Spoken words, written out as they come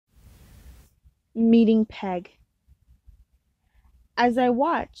Meeting Peg. As I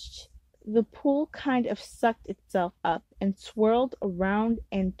watched, the pool kind of sucked itself up and swirled around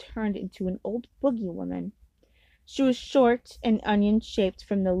and turned into an old boogie woman. She was short and onion-shaped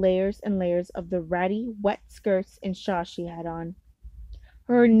from the layers and layers of the ratty, wet skirts and shawl she had on.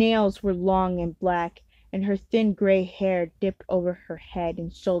 Her nails were long and black, and her thin gray hair dipped over her head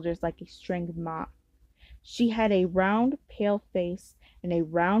and shoulders like a string of mop. She had a round, pale face, and a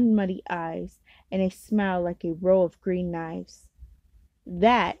round, muddy eyes, and a smile like a row of green knives.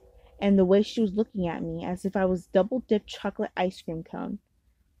 That, and the way she was looking at me as if I was double-dipped chocolate ice cream cone,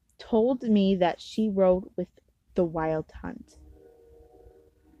 told me that she rode with the Wild Hunt.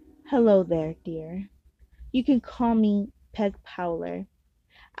 Hello there, dear. You can call me Peg Powler.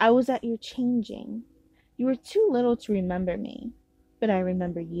 I was at your changing. You were too little to remember me, but I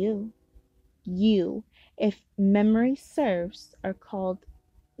remember you. You, if memory serves, are called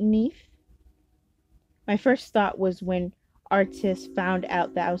Neef. My first thought was when Artis found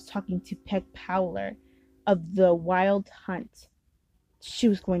out that I was talking to Peg Powler of the Wild Hunt. She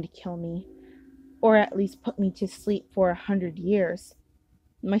was going to kill me, or at least put me to sleep for 100 years.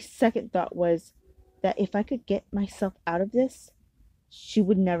 My second thought was that if I could get myself out of this, she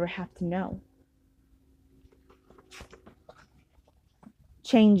would never have to know.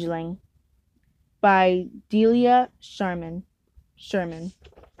 Changling by Delia Sherman.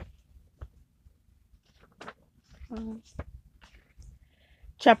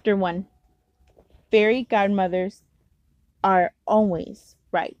 Chapter 1. Fairy godmothers are always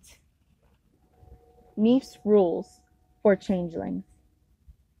right. Neef's rules for changelings.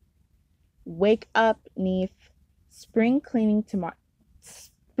 Wake up, Neef. Spring cleaning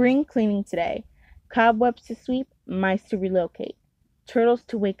today. Cobwebs to sweep, mice to relocate, turtles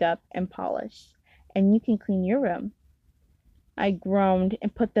to wake up and polish, and you can clean your room. I groaned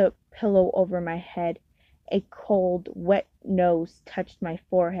and put the pillow over my head. A cold, wet nose touched my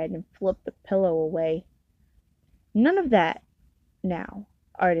forehead and flipped the pillow away. None of that now,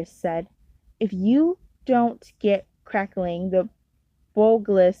 Artis said. If you don't get crackling, the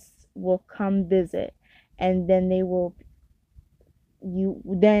Boglists will come visit, and then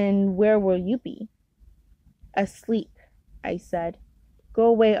where will you be? Asleep, I said. Go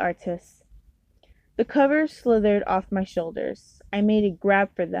away, Artis. The covers slithered off my shoulders. I made a grab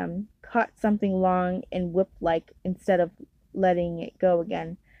for them, caught something long and whip-like instead of letting it go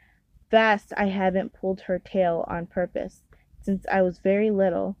again. Fast, I haven't pulled her tail on purpose since I was very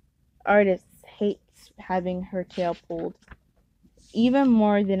little. Artis hates having her tail pulled, even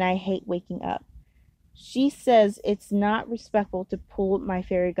more than I hate waking up. She says it's not respectful to pull my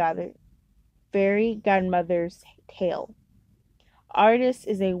fairy godmother's tail. Artis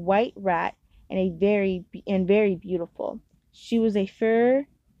is a white rat and very beautiful. She was a fur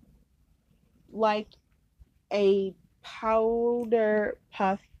like a powder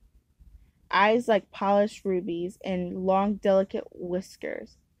puff, eyes like polished rubies, and long delicate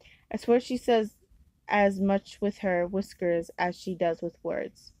whiskers. I swear she says as much with her whiskers as she does with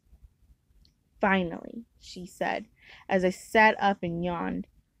words. Finally, she said, as I sat up and yawned.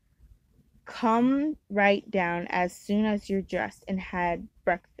 Come right down as soon as you're dressed and had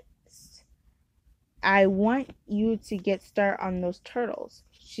breakfast. I want you to get started on those turtles.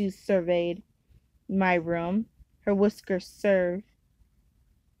 She surveyed my room, her whiskers served.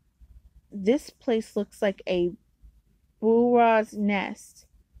 This place looks like a Boorah's nest.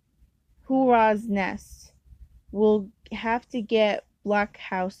 Hoorah's nest. We'll have to get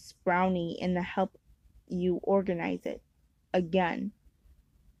Blockhouse Brownie in to help you organize it. Again.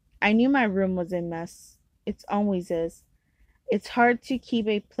 I knew my room was a mess. It always is. It's hard to keep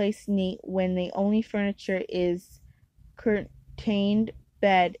a place neat when the only furniture is curtained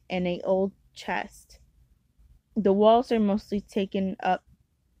bed and an old chest. The walls are mostly taken up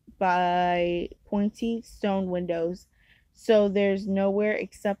by pointy stone windows, so there's nowhere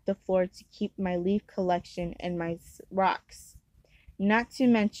except the floor to keep my leaf collection and my rocks. Not to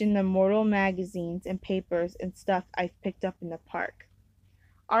mention the mortal magazines and papers and stuff I've picked up in the park.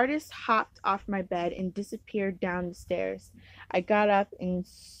 Artis hopped off my bed and disappeared down the stairs. I got up and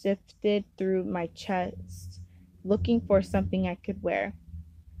sifted through my chest, looking for something I could wear.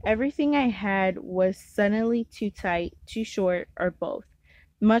 Everything I had was suddenly too tight, too short, or both.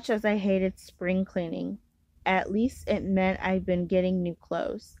 Much as I hated spring cleaning, at least it meant I'd been getting new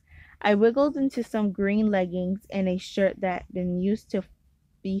clothes. I wiggled into some green leggings and a shirt that used to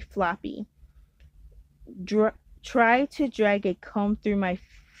be floppy. Tried to drag a comb through my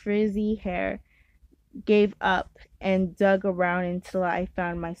frizzy hair, gave up, and dug around until I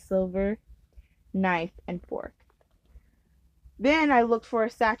found my silver knife and fork. Then I looked for a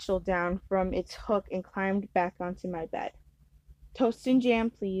satchel down from its hook and climbed back onto my bed. Toast and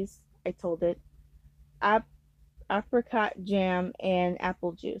jam, please, I told it. Ap- Apricot jam and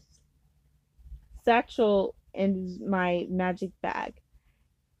apple juice. Satchel is my magic bag.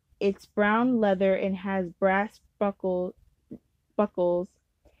 It's brown leather and has buckles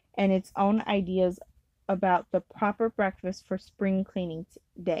and its own ideas about the proper breakfast for spring cleaning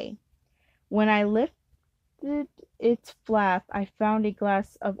day. When I lifted its flap, I found a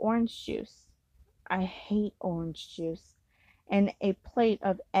glass of orange juice. I hate orange juice. And a plate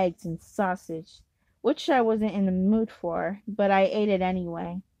of eggs and sausage, which I wasn't in the mood for, but I ate it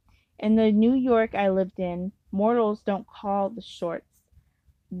anyway. In the New York I lived in, mortals don't call the shorts.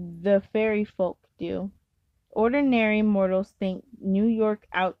 The fairy folk do. Ordinary mortals think New York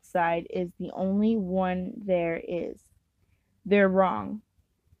outside is the only one there is. They're wrong.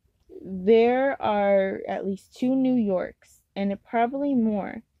 There are at least two New Yorks, and probably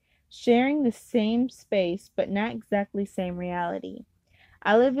more, sharing the same space but not exactly same reality.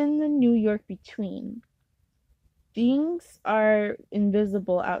 I live in the New York between. Things are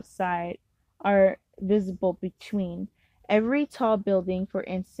invisible outside, are visible between. Every tall building, for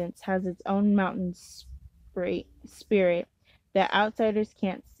instance, has its own mountain spirit that outsiders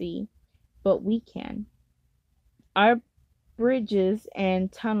can't see, but we can. Our bridges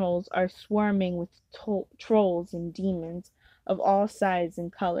and tunnels are swarming with trolls and demons of all sizes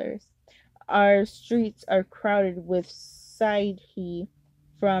and colors. Our streets are crowded with Saidhi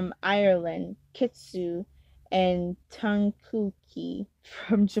from Ireland, Kitsu and Tankuki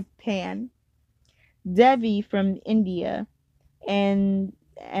from Japan, Devi from India, and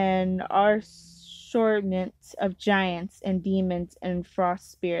our assortment of giants and demons and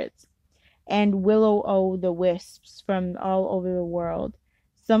frost spirits and will-o'-the-wisps from all over the world.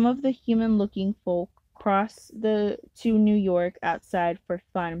 Some of the human-looking folk cross to New York outside for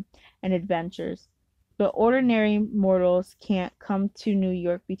fun and adventures, but ordinary mortals can't come to New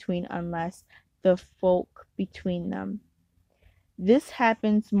York between unless the folk between them. This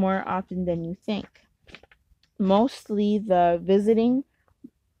happens more often than you think. Mostly the visiting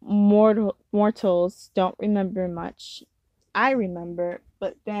mortals don't remember much. I remember,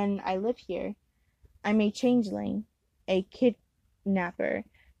 but then I live here. I'm a changeling, a kidnapper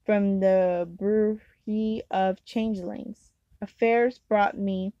from the brewery of changelings. Affairs brought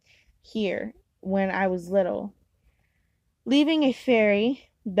me here when I was little, leaving a fairy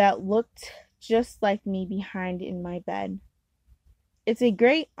that looked just like me behind in my bed. It's a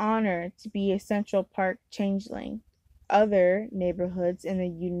great honor to be a Central Park changeling. Other neighborhoods in the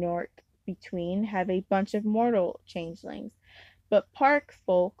New York between have a bunch of mortal changelings, but park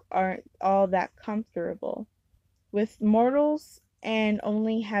folk aren't all that comfortable with mortals and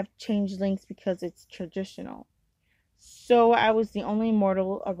only have changelings because it's traditional. So I was the only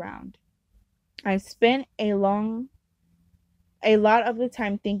mortal around. I spent a lot of the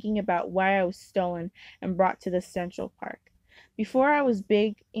time thinking about why I was stolen and brought to the Central Park. Before I was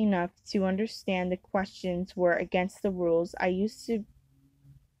big enough to understand the questions were against the rules, I used to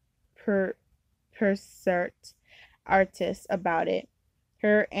persert artists about it.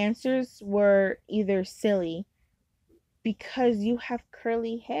 Her answers were either silly, because you have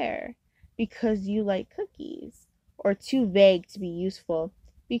curly hair, because you like cookies, or too vague to be useful,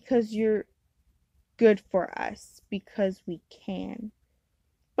 because you're good for us, because we can.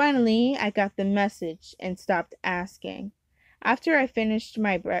 Finally, I got the message and stopped asking. After I finished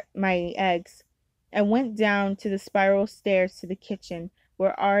my eggs, I went down to the spiral stairs to the kitchen,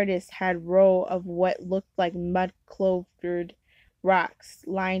 where artists had row of what looked like mud-clovered rocks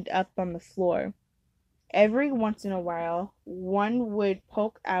lined up on the floor. Every once in a while, one would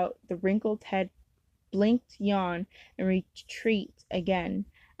poke out the wrinkled head, blink, yawn, and retreat again.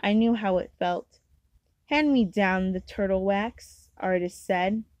 I knew how it felt. Hand me down the turtle wax, Artress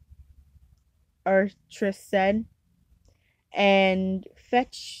said, and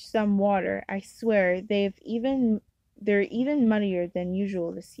fetch some water. I swear, they're even muddier than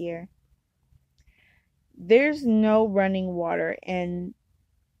usual this year. There's no running water in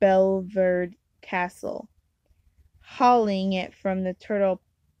Belverde Castle. Hauling it from the turtle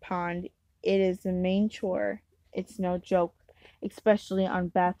pond, it is the main chore. It's no joke, especially on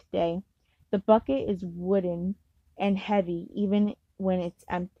bath day. The bucket is wooden and heavy even when it's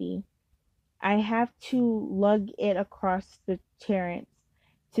empty. I have to lug it across the terrace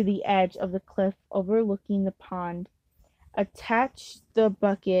to the edge of the cliff overlooking the pond, attach the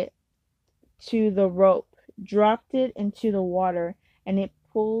bucket to the rope, dropped it into the water, and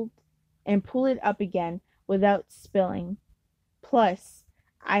pull it up again without spilling. Plus,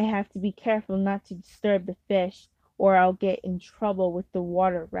 I have to be careful not to disturb the fish or I'll get in trouble with the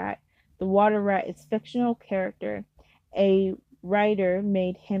water rat. The water rat is a fictional character. A writer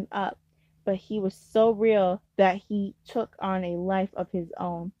made him up, but he was so real that he took on a life of his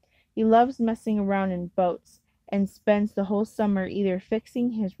own. He loves messing around in boats and spends the whole summer either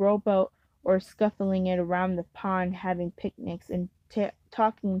fixing his rowboat or scuffling it around the pond, having picnics and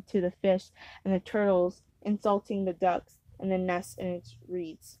talking to the fish and the turtles, insulting the ducks and the nests in its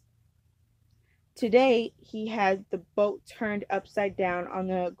reeds. Today he had the boat turned upside down on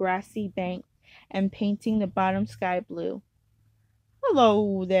the grassy bank and painting the bottom sky blue.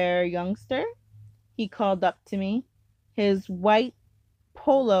 "Hello there, youngster," he called up to me. His white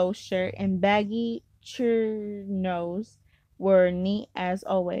polo shirt and baggy chinos were neat as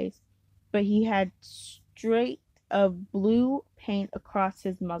always, but he had streak of blue paint across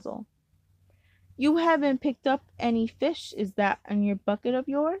his muzzle. "You haven't picked up any fish, is that in your bucket of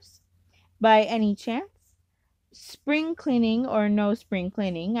yours, by any chance? Spring cleaning or no spring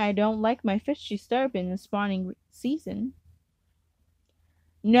cleaning, I don't like my fish disturbed in the spawning season."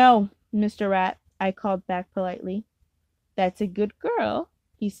 "No, Mr. Rat," I called back politely. "That's a good girl,"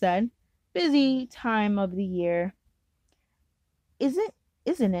 he said. "Busy time of the year,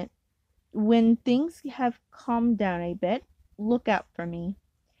 isn't it? When things have calmed down a bit, look out for me,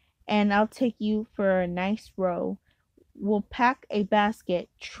 and I'll take you for a nice row. We'll pack a basket,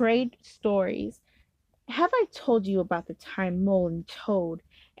 trade stories. Have I told you about the time Mole and Toad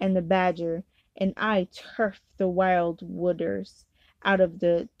and the Badger and I turfed the wild wooders out of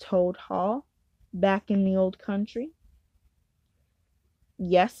the Toad Hall back in the old country?"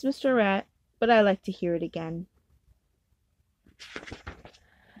 "Yes, Mr. Rat, but I like to hear it again."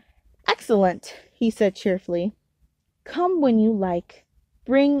 "Excellent," he said cheerfully. "Come when you like.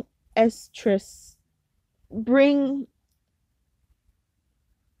 Bring Estris. Bring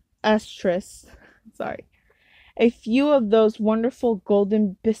Estris. Sorry. A few of those wonderful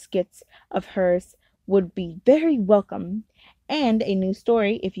golden biscuits of hers would be very welcome, and a new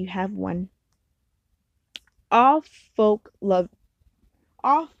story if you have one. All folk love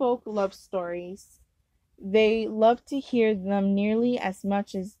all folk love stories. They love to hear them nearly as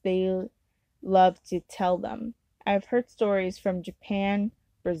much as they love to tell them. I've heard stories from Japan,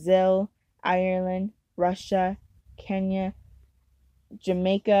 Brazil, Ireland, Russia, Kenya,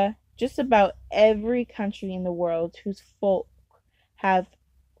 Jamaica, just about every country in the world whose folk have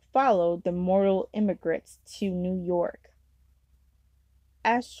followed the mortal immigrants to New York.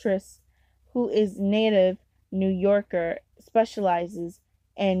 Astris, who is native New Yorker, specializes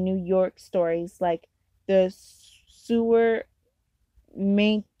in New York stories like the sewer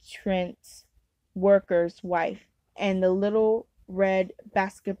matron's worker's wife and the little red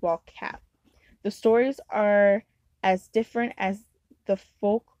basketball cap. The stories are as different as the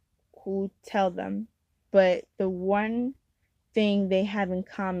folk who tell them, but the one thing they have in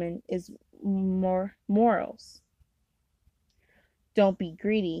common is morals. "Don't be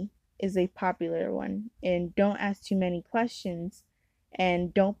greedy" is a popular one, and "don't ask too many questions,"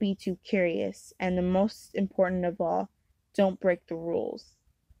 and "don't be too curious," and the most important of all, "don't break the rules."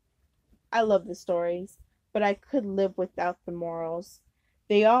 I love the stories, but I could live without the morals.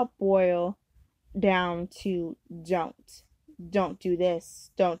 They all boil down to don't. Don't do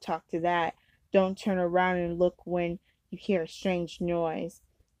this. Don't talk to that. Don't turn around and look when you hear a strange noise.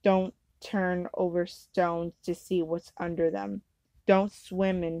 Don't turn over stones to see what's under them. Don't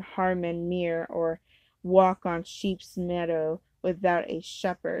swim in Harmon Mere or walk on Sheep's Meadow without a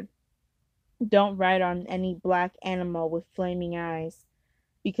shepherd. Don't ride on any black animal with flaming eyes,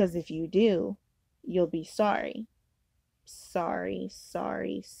 because if you do, you'll be sorry. Sorry,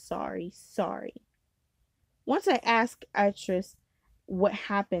 sorry, sorry, sorry. Once I asked Actress what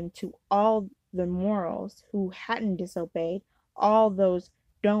happened to all the morals who hadn't disobeyed, all those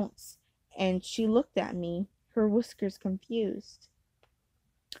don'ts, and she looked at me, her whiskers confused.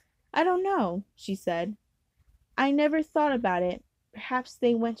 "I don't know," she said. "I never thought about it. Perhaps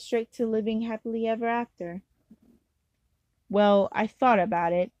they went straight to living happily ever after." Well, I thought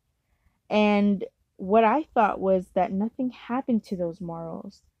about it, and what I thought was that nothing happened to those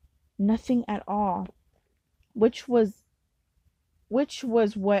morals. Nothing at all. Which was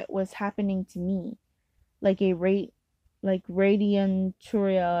what was happening to me, like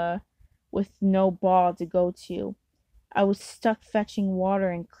radianturia with no ball to go to. I was stuck fetching water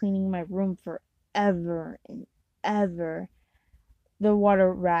and cleaning my room forever and ever. The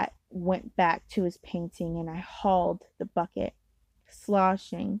water rat went back to his painting, and I hauled the bucket,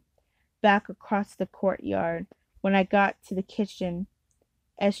 sloshing, back across the courtyard. When I got to the kitchen,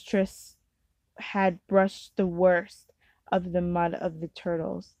 Estrus had brushed the worst of the mud of the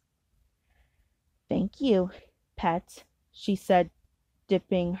turtles. "Thank you. pet," she said,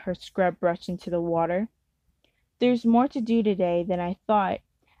 dipping her scrub brush into the water. "There's more to do today than I thought.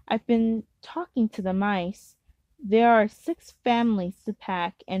 I've been talking to the mice. There are 6 families to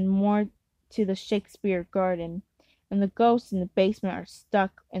pack and more to the Shakespeare garden, and the ghosts in the basement are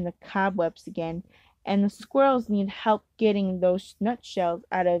stuck in the cobwebs again, and the squirrels need help getting those nutshells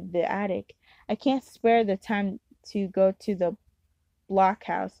out of the attic. I can't spare the time to go to the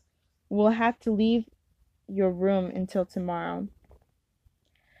blockhouse. We'll have to leave your room until tomorrow."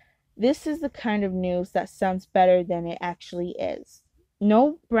 This is the kind of news that sounds better than it actually is.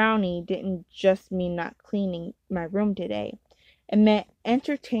 No brownie didn't just mean not cleaning my room today. It meant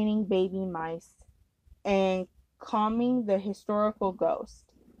entertaining baby mice and calming the historical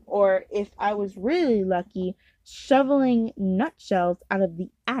ghost. Or, if I was really lucky, shoveling nutshells out of the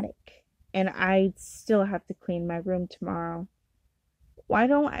attic. And I'd still have to clean my room tomorrow. "Why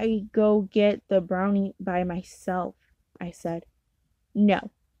don't I go get the brownie by myself?" I said. "No,"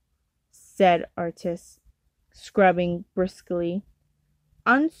 said Artis, scrubbing briskly.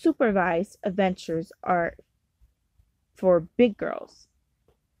 "Unsupervised adventures are for big girls."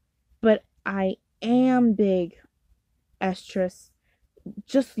 "But I am big, Estrus.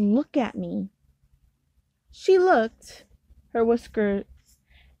 Just look at me." She looked. Her whiskers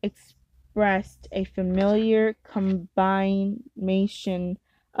expressed a familiar combination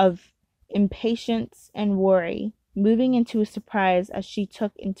of impatience and worry, moving into a surprise as she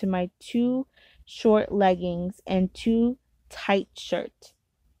took into my 2 short leggings and 2 tight shirt.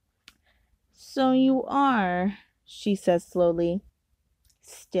 "So you are," she said slowly.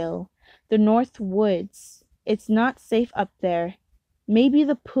 "Still, the North Woods. It's not safe up there. Maybe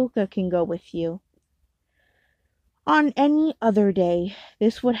the puka can go with you." On any other day,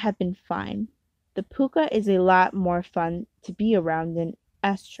 this would have been fine. The puka is a lot more fun to be around than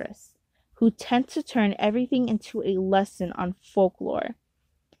Estrus, who tends to turn everything into a lesson on folklore.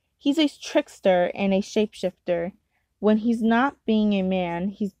 He's a trickster and a shapeshifter. When he's not being a man,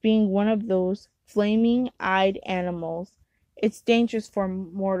 he's being one of those flaming-eyed animals. It's dangerous for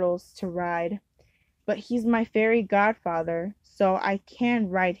mortals to ride. But he's my fairy godfather, so I can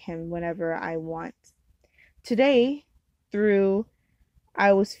ride him whenever I want. Today,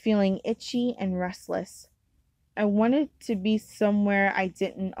 I was feeling itchy and restless. I wanted to be somewhere I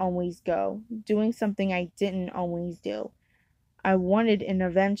didn't always go, doing something I didn't always do. I wanted an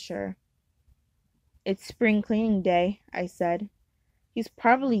adventure. "It's spring cleaning day," I said. "He's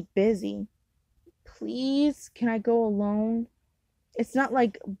probably busy. Please, can I go alone? It's not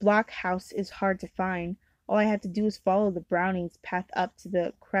like Blockhouse is hard to find. All I have to do is follow the Browning's path up to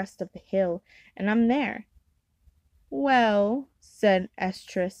the crest of the hill, and I'm there." "Well," said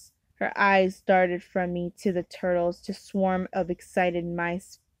Estrus. Her eyes darted from me to the turtles, to swarm of excited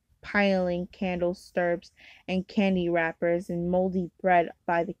mice piling candle stirrups and candy wrappers and moldy bread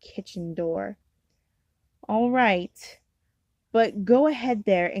by the kitchen door. "All right, but go ahead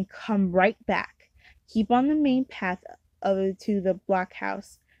there and come right back. Keep on the main path to the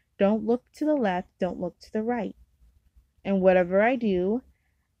blockhouse. Don't look to the left, don't look to the right. And whatever I do,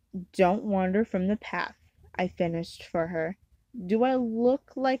 don't wander from the path," I finished for her. "Do I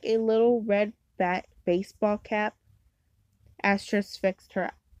look like a little red baseball cap?" Astris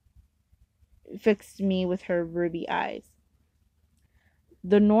fixed me with her ruby eyes.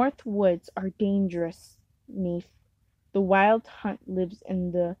 "The North Woods are dangerous, Neef. The wild hunt lives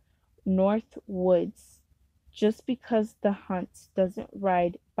in the North Woods. Just because the hunt doesn't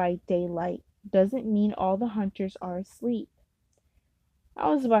ride by daylight doesn't mean all the hunters are asleep." I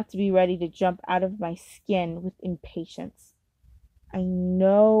was about to be ready to jump out of my skin with impatience. "I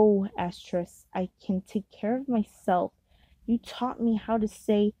know, Astris. I can take care of myself. You taught me how to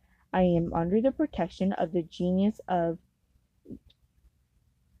say I am under the protection of the genius of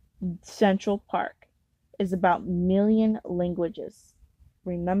Central Park. Is about million languages.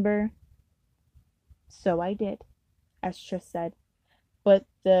 Remember?" "So I did," Astris said. "But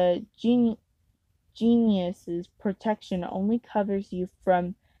the genius's protection only covers you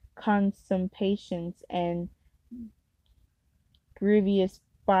from consumpations and grievous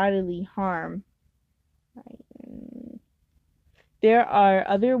bodily harm. There are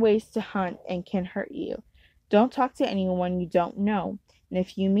other ways to hunt and can hurt you. Don't talk to anyone you don't know, and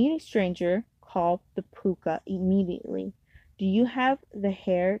if you meet a stranger, call the puka immediately. Do you have the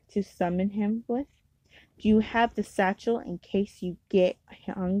hair to summon him with? Do you have the satchel in case you get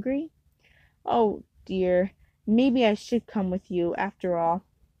hungry? Oh, dear, maybe I should come with you after all."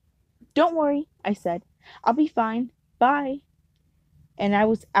 "Don't worry," I said. "I'll be fine. Bye." And I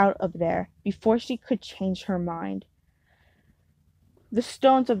was out of there before she could change her mind. The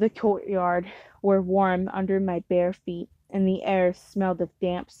stones of the courtyard were warm under my bare feet, and the air smelled of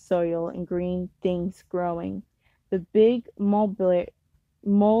damp soil and green things growing. The big mulberry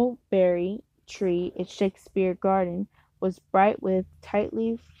tree in Shakespeare Garden was bright with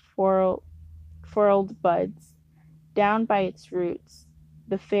tightly furled buds. Down by its roots,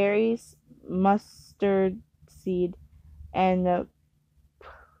 the fairies, mustard seed, and the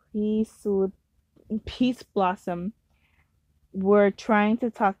peace, peace blossom were trying to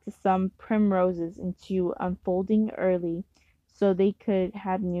talk to some primroses into unfolding early so they could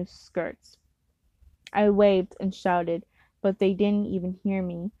have new skirts. I waved and shouted, but they didn't even hear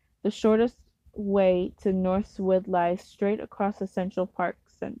me. The shortest way to Northwood lies straight across the Central Park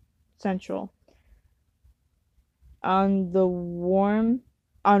Central. On the warm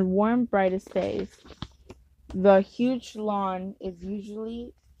brightest days, the huge lawn is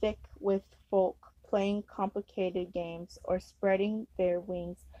usually thick with folk playing complicated games or spreading their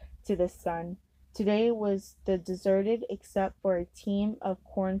wings to the sun. Today was deserted except for a team of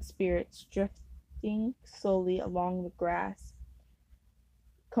corn spirits drifting slowly along the grass,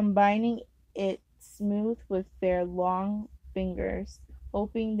 combining it smooth with their long fingers,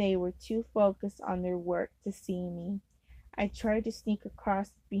 hoping they were too focused on their work to see me. I tried to sneak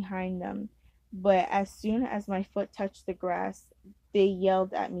across behind them, but as soon as my foot touched the grass, they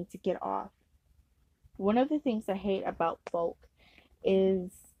yelled at me to get off. One of the things I hate about folk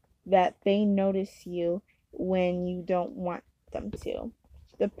is that they notice you when you don't want them to.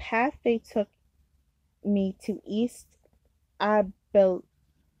 The path they took me to East Abel-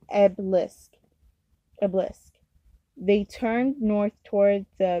 Ebelisk. Obelisk. They turned north toward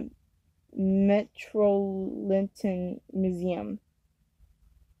the Metropolitan Museum.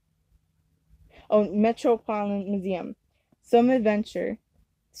 Metropolitan Museum. Some adventure.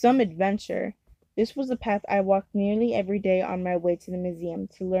 Some adventure. This was a path I walked nearly every day on my way to the museum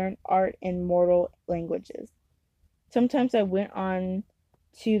to learn art and mortal languages. Sometimes I went on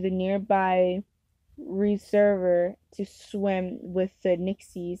to the nearby reservoir to swim with the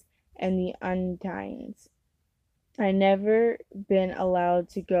Nixies and the Undines. I never been allowed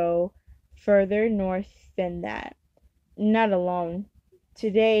to go further north than that. Not alone.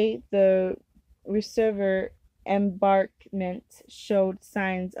 Today, the reservoir embankment showed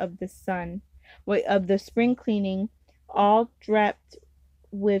signs of the spring cleaning, all draped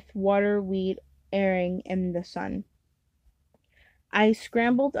with waterweed airing in the sun. I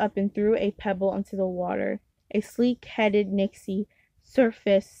scrambled up and threw a pebble into the water. A sleek-headed Nixie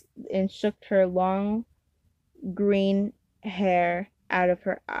surfaced and shook her long green hair out of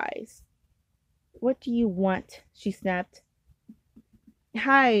her eyes. "What do you want?" she snapped.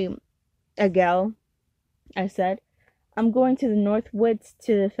 "Hi, Agel," I said. "I'm going to the North Woods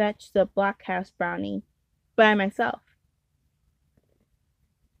to fetch the Blockhouse brownie. By myself."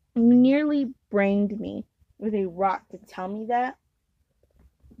 You nearly brained me with a rock to tell me that.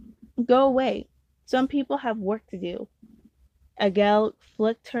 Go away. Some people have work to do. Agel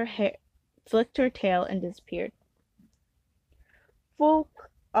flicked her tail and disappeared. Folk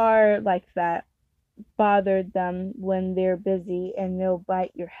are like that. Bothered them when they're busy and they'll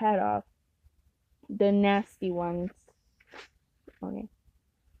bite your head off. The nasty ones. Okay.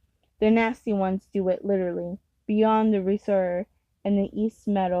 The nasty ones do it literally. Beyond the reservoir and the East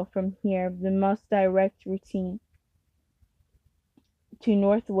Meadow from here, the most direct routine to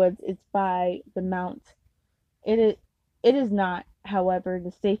Northwoods is by the Mount. It is not, however,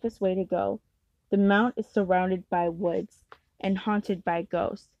 the safest way to go. The Mount is surrounded by woods and haunted by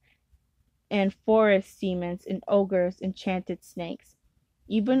ghosts and forest demons and ogres and enchanted snakes.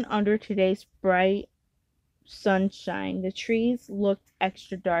 Even under today's bright sunshine, the trees looked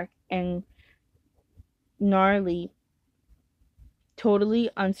extra dark and gnarly, totally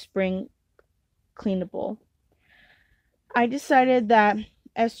unspring cleanable. I decided that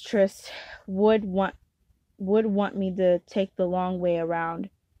Estrus would want me to take the long way around.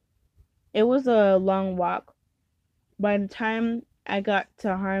 It was a long walk. By the time I got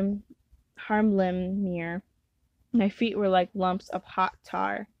to Harmlemere, my feet were like lumps of hot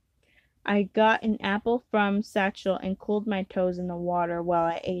tar. I got an apple from Satchel and cooled my toes in the water while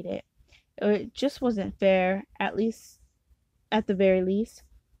I ate it. It just wasn't fair, at the very least.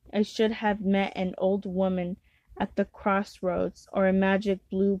 I should have met an old woman at the crossroads, or a magic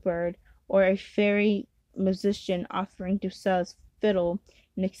bluebird, or a fairy musician offering to sell his fiddle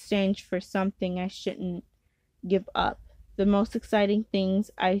in exchange for something I shouldn't give up. The most exciting things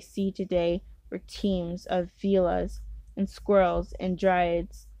I see today were teams of villas and squirrels and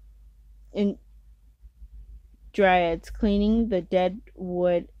dryads cleaning the dead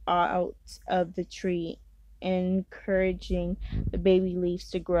wood out of the tree encouraging the baby leaves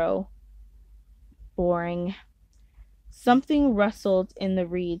to grow. Boring. Something rustled in the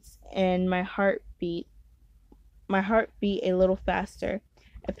reeds, and my heart beat a little faster.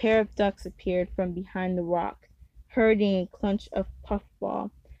 A pair of ducks appeared from behind the rock, herding a clutch of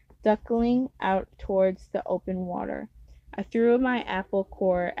puffball, duckling out towards the open water. I threw my apple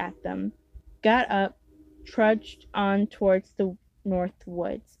core at them, got up, trudged on towards the north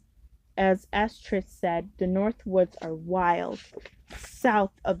woods. As Astrid said, the north woods are wild,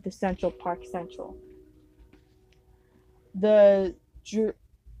 south of the Central Park Central. The dr-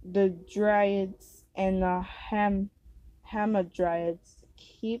 the dryads and the hamadryads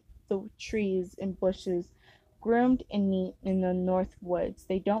keep the trees and bushes groomed and neat in the north woods.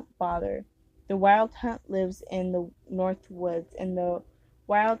 They don't bother. The wild hunt lives in the north woods, and the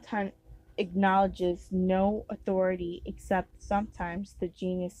wild hunt acknowledges no authority except sometimes the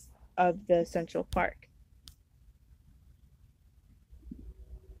genius of the Central Park.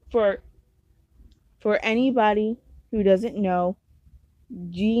 For for anybody who doesn't know,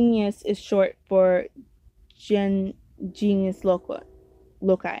 genius is short for genius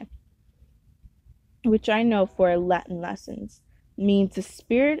loci, which I know for Latin lessons, means the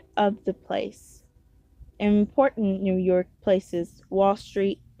spirit of the place. Important New York places: Wall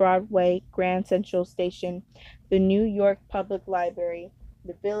Street, Broadway, Grand Central Station, the New York Public Library,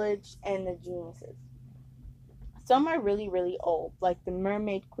 the Village, and the Geniuses. Some are really, really old, like the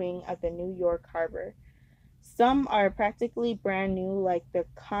Mermaid Queen of the New York Harbor. Some are practically brand new, like the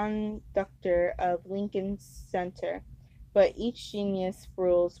conductor of Lincoln Center, but each genius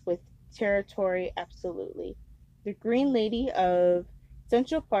rules with territory absolutely. The Green Lady of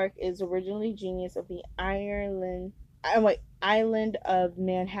Central Park is originally genius of the island of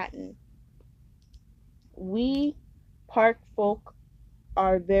Manhattan. We park folk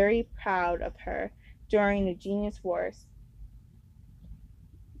are very proud of her during the Genius Wars.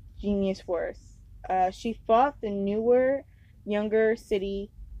 She fought the newer, younger city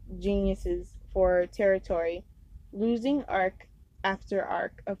geniuses for territory, losing arc after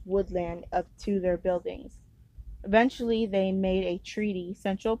arc of woodland up to their buildings. Eventually, they made a treaty.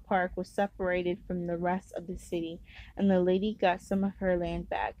 Central Park was separated from the rest of the city, and the lady got some of her land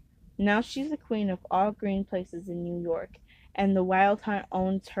back. Now she's the queen of all green places in New York, and the Wild Hunt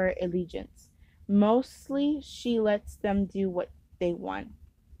owns her allegiance. Mostly, she lets them do what they want,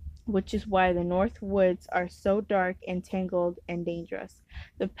 which is why the North Woods are so dark and tangled and dangerous.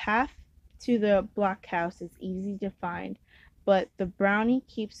 The path to the blockhouse is easy to find, but the brownie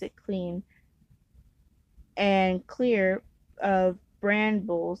keeps it clean and clear of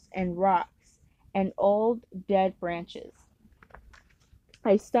brambles and rocks and old dead branches.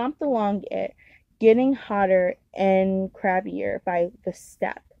 I stomped along it, getting hotter and crabbier by the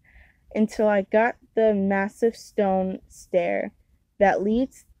step, until I got the massive stone stair that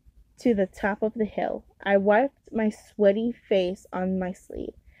leads to the top of the hill. I wiped my sweaty face on my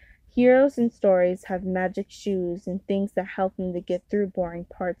sleeve. Heroes in stories have magic shoes and things that help them to get through boring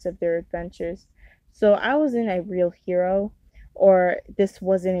parts of their adventures. So I wasn't a real hero, or this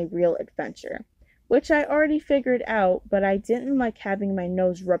wasn't a real adventure, which I already figured out, but I didn't like having my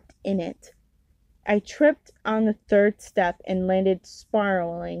nose rubbed in it. I tripped on the third step and landed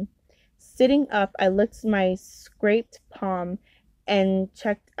spiraling. Sitting up, I licked my scraped palm and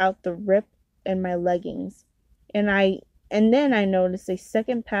checked out the rip in my leggings. And then I noticed a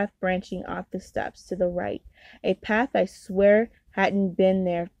second path branching off the steps to the right, a path I swear hadn't been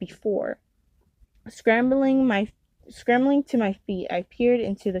there before. Scrambling to my feet, I peered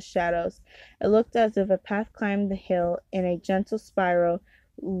into the shadows. It looked as if a path climbed the hill in a gentle spiral,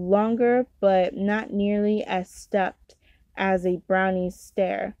 longer but not nearly as stepped as a brownie's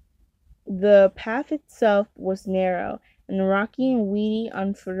stair. The path itself was narrow and rocky and weedy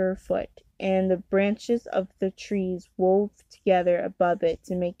underfoot, and the branches of the trees wove together above it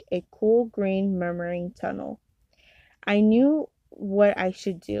to make a cool green murmuring tunnel. I knew what I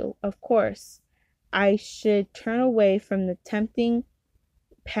should do. Of course, I should turn away from the tempting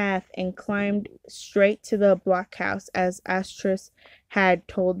path and climbed straight to the blockhouse as Astrid had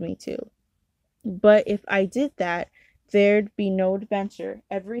told me to. But if I did that, there'd be no adventure.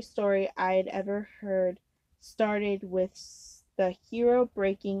 Every story I'd ever heard started with the hero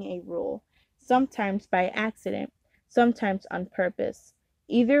breaking a rule, sometimes by accident, sometimes on purpose.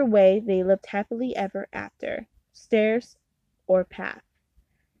 Either way, they lived happily ever after. Stairs or path.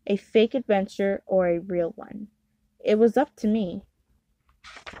 A fake adventure or a real one. It was up to me.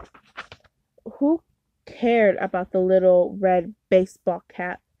 Who cared about the little red baseball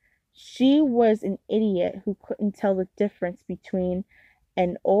cap? She was an idiot who couldn't tell the difference between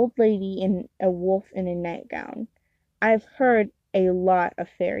an old lady and a wolf in a nightgown. I've heard a lot of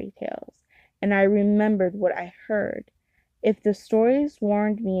fairy tales, and I remembered what I heard. If the stories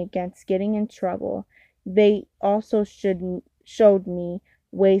warned me against getting in trouble, they also showed me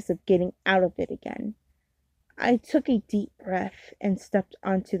ways of getting out of it again. I took a deep breath and stepped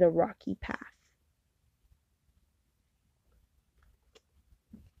onto the rocky path.